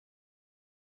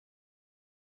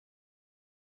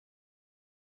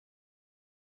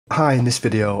Hi, in this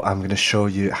video I'm going to show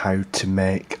you how to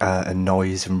make a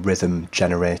noise and rhythm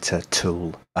generator tool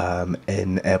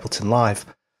in Ableton Live.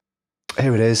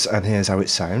 Here it is, and here's how it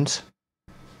sounds.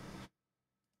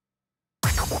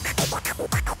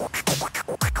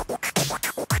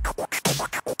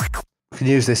 We can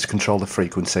use this to control the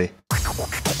frequency.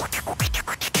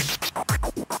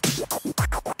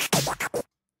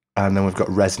 And then we've got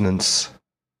resonance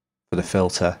for the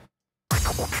filter.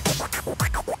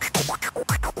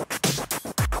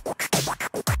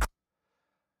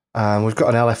 And we've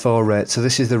got an LFO rate, so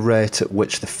this is the rate at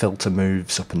which the filter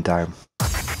moves up and down.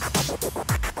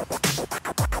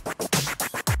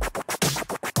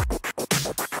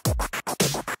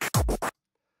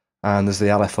 And there's the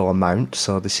LFO amount,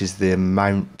 so this is the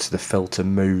amount the filter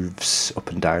moves up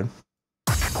and down.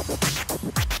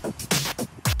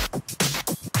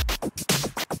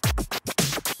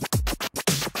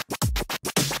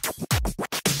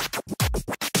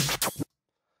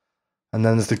 And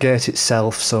then there's the gate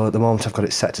itself, so at the moment I've got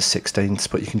it set to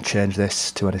 16ths, but you can change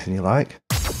this to anything you like.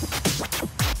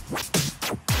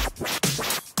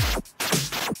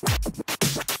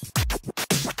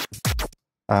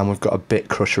 And we've got a bit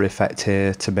crusher effect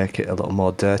here to make it a little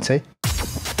more dirty.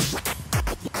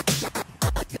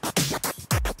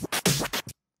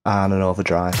 And an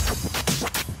overdrive.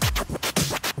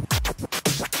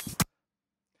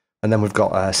 And then we've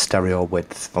got a stereo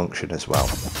width function as well.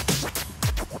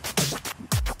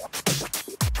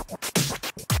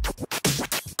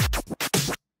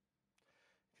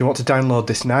 If you want to download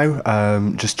this now,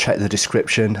 just check the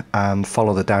description and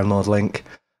follow the download link.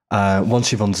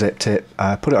 Once you've unzipped it,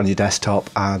 put it on your desktop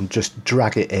and just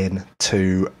drag it in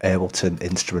to Ableton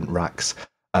instrument racks.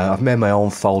 I've made my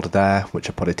own folder there, which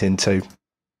I put it into.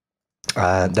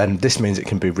 Then this means it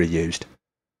can be reused.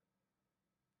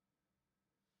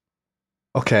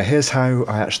 Okay, here's how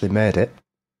I actually made it.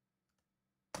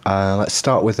 Let's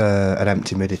start with an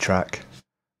empty MIDI track,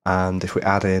 and if we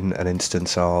add in an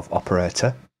instance of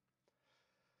operator,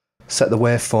 set the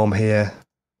waveform here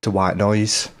to white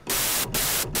noise,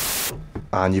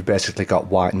 and you've basically got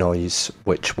white noise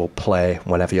which will play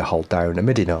whenever you hold down a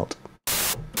MIDI note.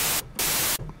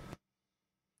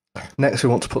 Next we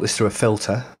want to put this through a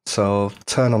filter, so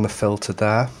turn on the filter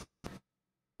there,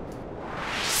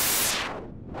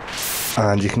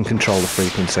 and you can control the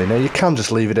frequency. Now you can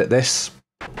just leave it at this,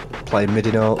 playing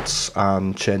MIDI notes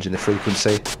and changing the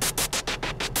frequency.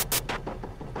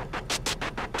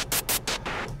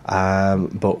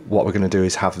 But what we're going to do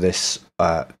is have this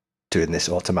doing this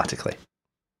automatically.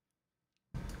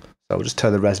 So we'll just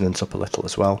turn the resonance up a little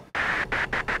as well.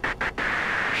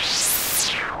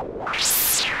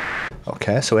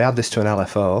 Okay, so we add this to an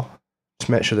LFO. Just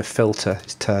make sure the filter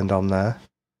is turned on there.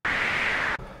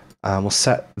 And we'll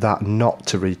set that not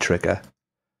to re-trigger,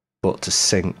 but to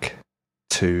sync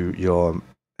to your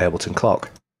Ableton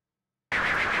clock.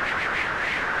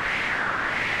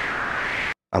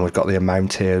 And we've got the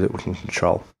amount here that we can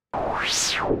control.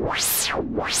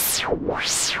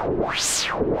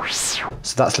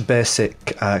 So that's the basic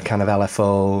kind of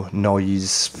LFO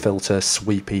noise filter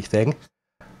sweepy thing.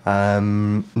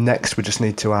 Next we just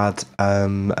need to add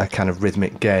a kind of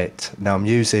rhythmic gate. Now I'm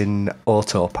using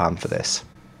auto pan for this.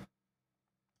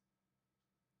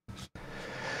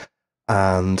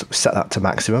 And set that to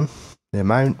maximum, the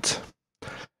amount.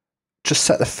 Just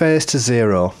set the phase to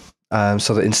 0.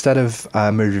 So that instead of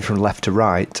moving from left to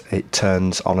right, it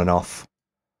turns on and off.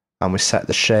 And we set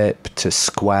the shape to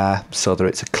square so that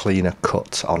it's a cleaner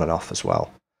cut on and off as well.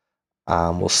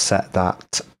 And we'll set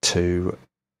that to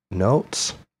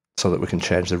notes so that we can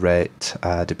change the rate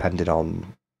depending on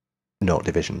note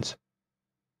divisions.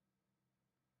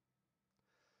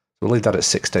 We'll leave that at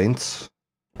 16ths.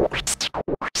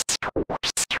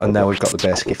 And now we've got the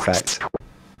basic effect.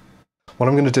 What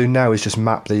I'm going to do now is just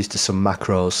map these to some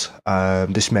macros.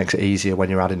 This makes it easier when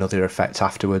you're adding other effects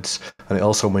afterwards, and it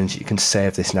also means you can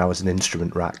save this now as an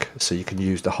instrument rack, so you can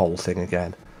use the whole thing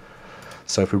again.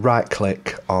 So if we right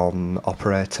click on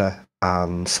operator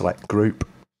and select group,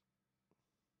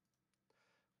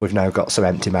 we've now got some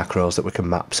empty macros that we can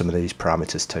map some of these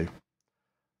parameters to.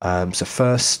 So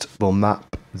first we'll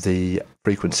map the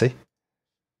frequency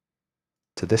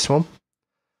to this one,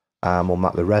 and we'll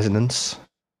map the resonance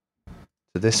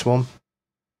to this one,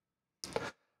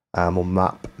 and we'll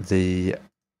map the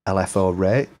LFO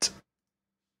rate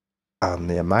and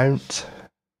the amount,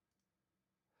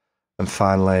 and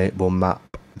finally we'll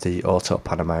map the auto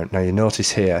pan amount. Now you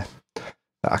notice here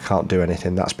that I can't do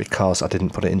anything. That's because I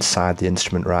didn't put it inside the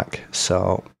instrument rack,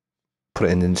 so put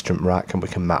it in the instrument rack and we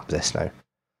can map this now.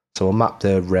 So we'll map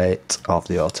the rate of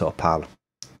the auto pan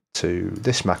to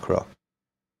this macro.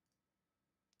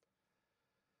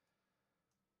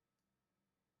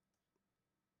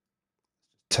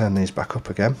 turn these back up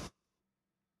again.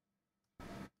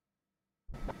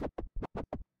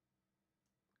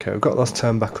 Okay, we've got those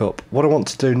turned back up. What I want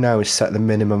to do now is set the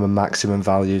minimum and maximum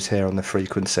values here on the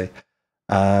frequency,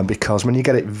 because when you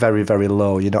get it very, very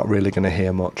low, you're not really going to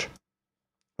hear much.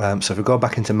 So if we go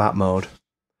back into map mode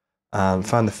and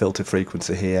find the filter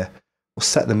frequency here, we'll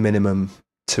set the minimum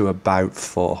to about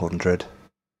 400.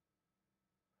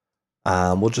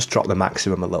 And we'll just drop the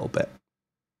maximum a little bit.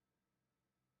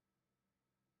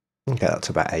 Okay, that's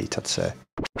about 8, I'd say.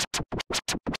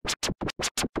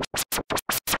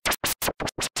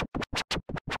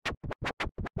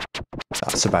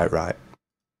 That's about right.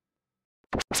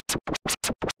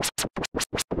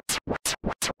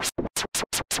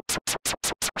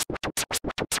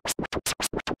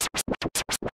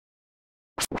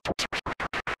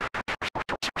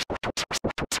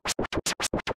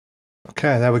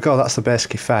 Okay, there we go, that's the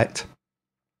basic effect.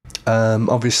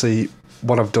 Obviously,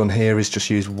 what I've done here is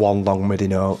just use one long MIDI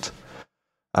note,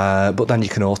 but then you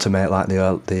can automate like the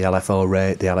LFO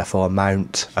rate, the LFO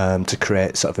amount, to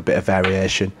create sort of a bit of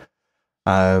variation.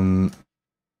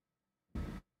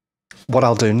 What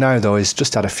I'll do now though is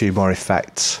just add a few more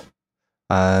effects.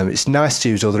 It's nice to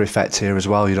use other effects here as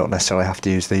well, you don't necessarily have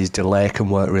to use these. Delay can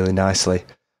work really nicely,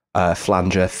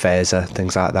 flanger, phaser,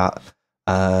 things like that.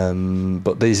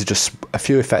 But these are just a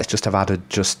few effects just I've added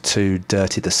just to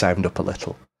dirty the sound up a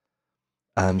little.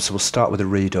 So we'll start with a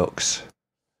redux.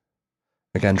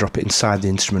 Again, drop it inside the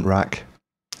instrument rack.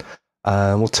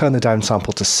 We'll turn the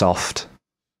downsample to soft.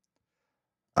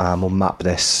 We'll map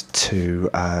this to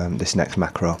this next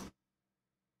macro.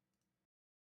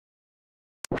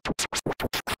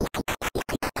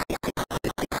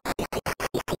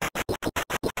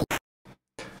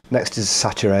 Next is a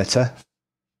saturator.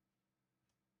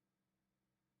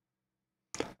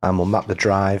 And we'll map the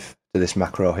drive to this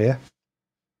macro here.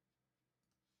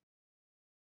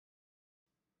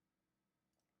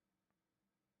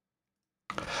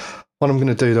 What I'm going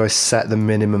to do though is set the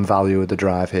minimum value of the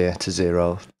drive here to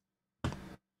 0.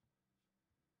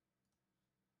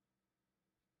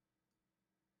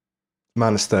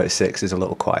 Minus 36 is a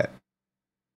little quiet.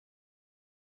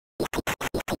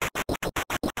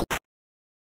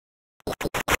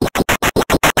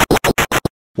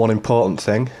 One important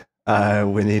thing,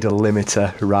 we need a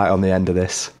limiter right on the end of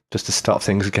this, just to stop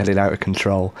things getting out of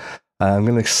control. I'm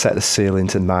going to set the ceiling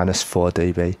to minus 4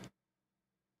 dB,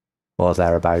 or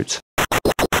thereabouts.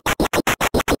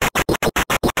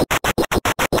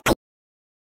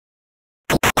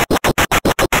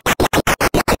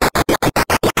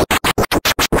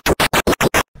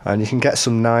 And you can get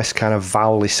some nice kind of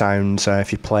vowely sounds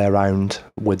if you play around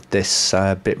with this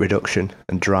bit reduction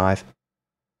and drive.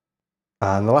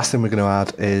 And the last thing we're going to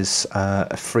add is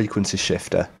a frequency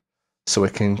shifter, so we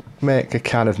can make a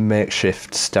kind of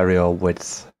makeshift stereo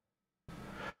width.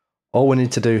 All we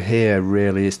need to do here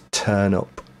really is turn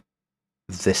up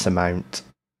this amount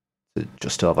to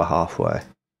just over halfway.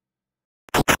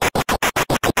 Let's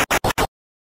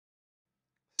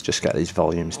just get these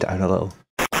volumes down a little.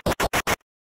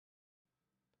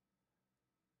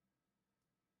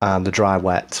 And the dry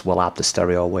wet will add the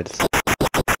stereo width.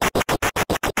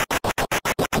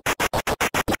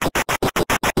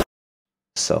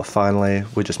 So finally,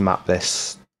 we just map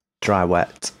this dry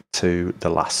wet to the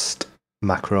last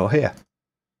macro here.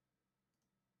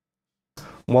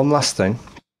 One last thing,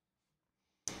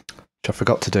 which I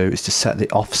forgot to do, is to set the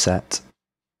offset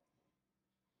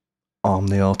on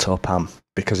the auto pan,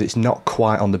 because it's not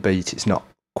quite on the beat, it's not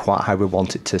quite how we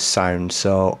want it to sound.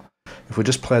 So if we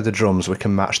just play the drums, we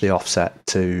can match the offset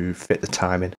to fit the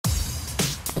timing.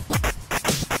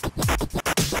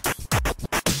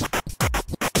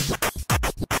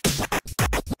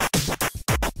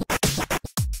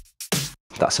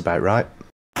 That's about right.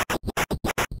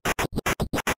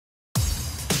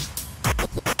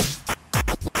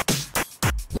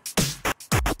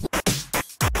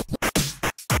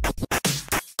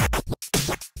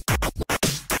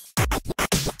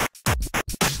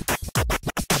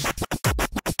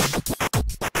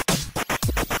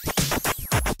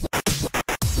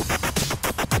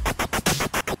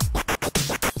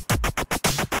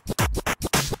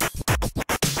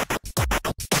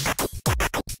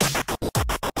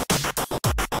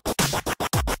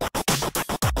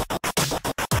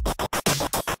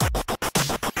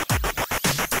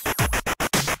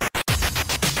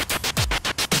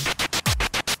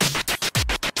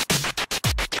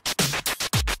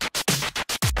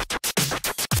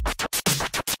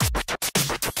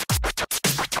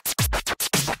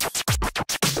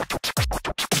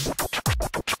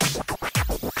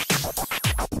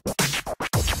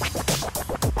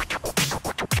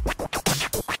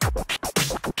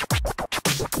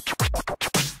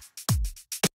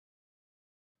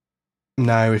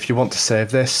 Now, if you want to save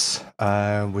this,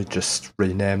 we just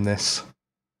rename this.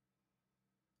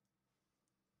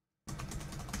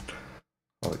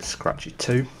 Oh, it's Scratchy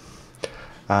 2.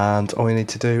 And all you need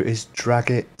to do is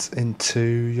drag it into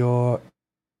your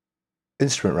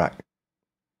instrument rack.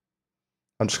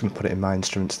 I'm just going to put it in my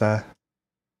instruments there.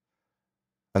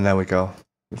 And there we go.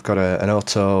 We've got an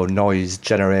auto noise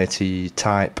generator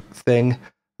type thing,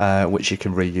 which you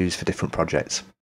can reuse for different projects.